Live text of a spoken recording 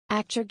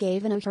Actor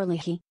Gavan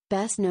O'Herlihy,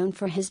 best known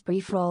for his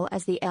brief role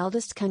as the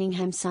eldest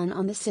Cunningham son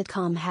on the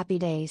sitcom Happy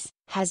Days,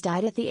 has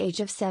died at the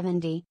age of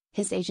 70,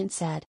 his agent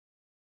said.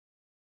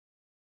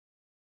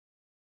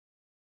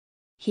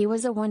 He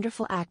was a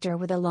wonderful actor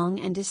with a long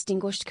and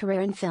distinguished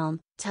career in film,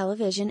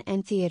 television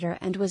and theater,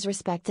 and was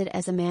respected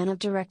as a man of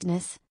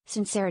directness,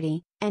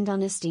 sincerity, and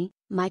honesty,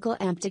 Michael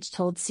Amptich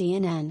told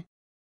CNN.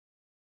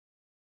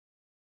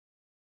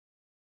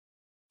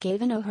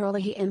 Gavan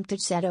O'Herlihy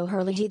Amptich said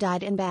O'Herlihy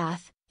died in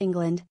Bath,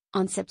 England,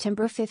 on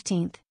September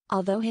 15,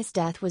 although his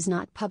death was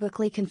not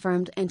publicly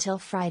confirmed until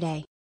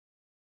Friday.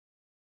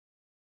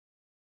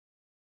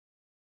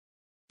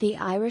 The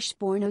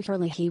Irish-born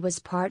O'Herlihy was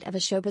part of a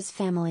showbiz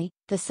family,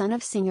 the son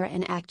of singer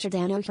and actor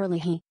Dan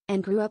O'Herlihy,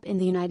 and grew up in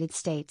the United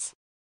States.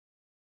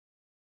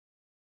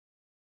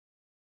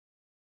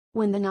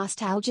 When the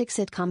nostalgic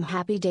sitcom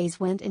Happy Days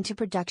went into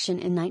production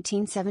in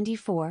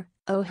 1974,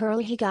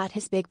 O'Herlihy got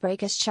his big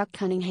break as Chuck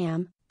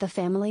Cunningham, the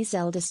family's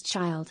eldest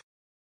child.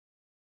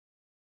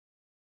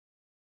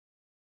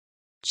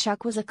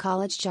 Chuck was a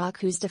college jock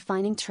whose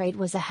defining trait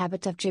was a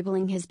habit of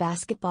dribbling his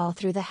basketball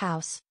through the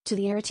house, to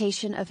the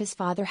irritation of his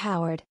father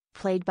Howard,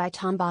 played by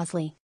Tom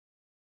Bosley.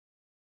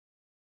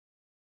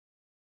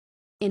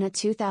 In a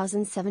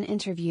 2007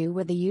 interview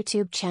with the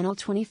YouTube channel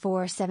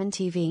 24/7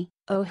 TV,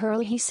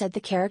 O'Herlihy said the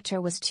character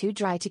was too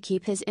dry to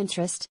keep his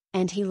interest,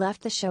 and he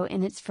left the show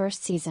in its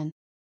first season.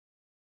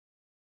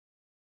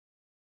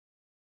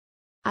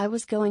 "I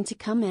was going to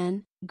come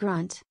in,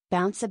 grunt,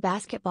 bounce a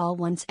basketball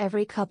once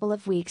every couple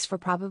of weeks for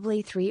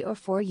probably 3 or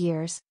 4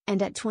 years,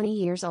 and at 20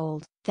 years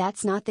old,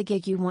 that's not the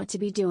gig you want to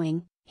be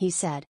doing," he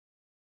said.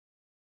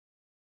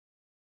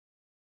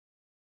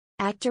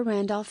 Actor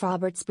Randolph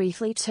Roberts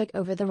briefly took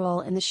over the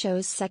role in the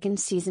show's second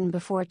season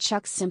before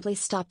Chuck simply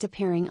stopped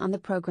appearing on the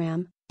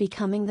program,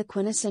 becoming the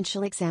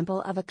quintessential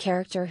example of a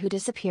character who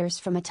disappears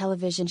from a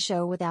television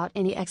show without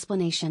any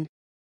explanation.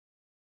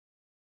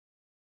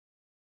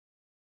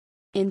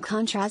 In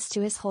contrast to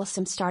his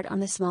wholesome start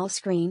on the small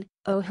screen,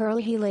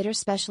 O'Herlihy later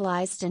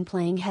specialized in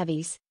playing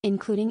heavies,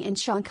 including in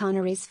Sean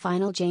Connery's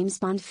final James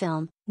Bond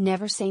film,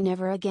 Never Say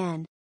Never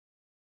Again.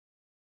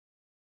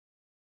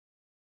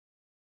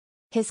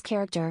 His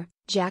character,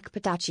 Jack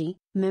Patachi,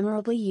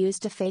 memorably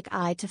used a fake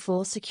eye to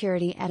fool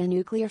security at a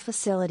nuclear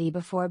facility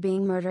before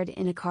being murdered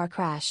in a car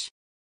crash.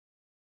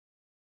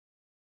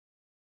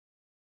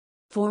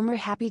 Former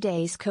Happy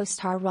Days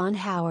co-star Ron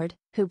Howard,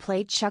 who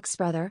played Chuck's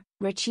brother,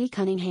 Richie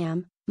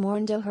Cunningham,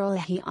 mourned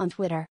O'Herlihy on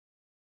Twitter.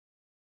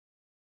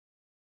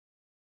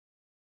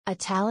 "A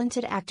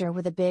talented actor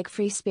with a big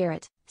free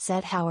spirit,"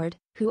 said Howard,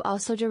 who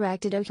also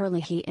directed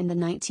O'Herlihy in the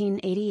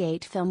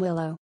 1988 film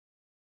Willow.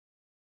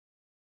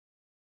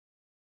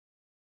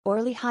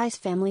 O'Herlihy's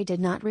family did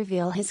not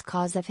reveal his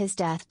cause of his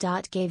death.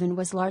 Gavan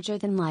was larger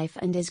than life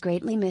and is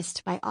greatly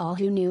missed by all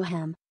who knew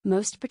him,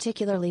 most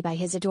particularly by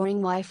his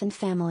adoring wife and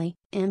family,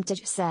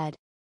 Amptich said.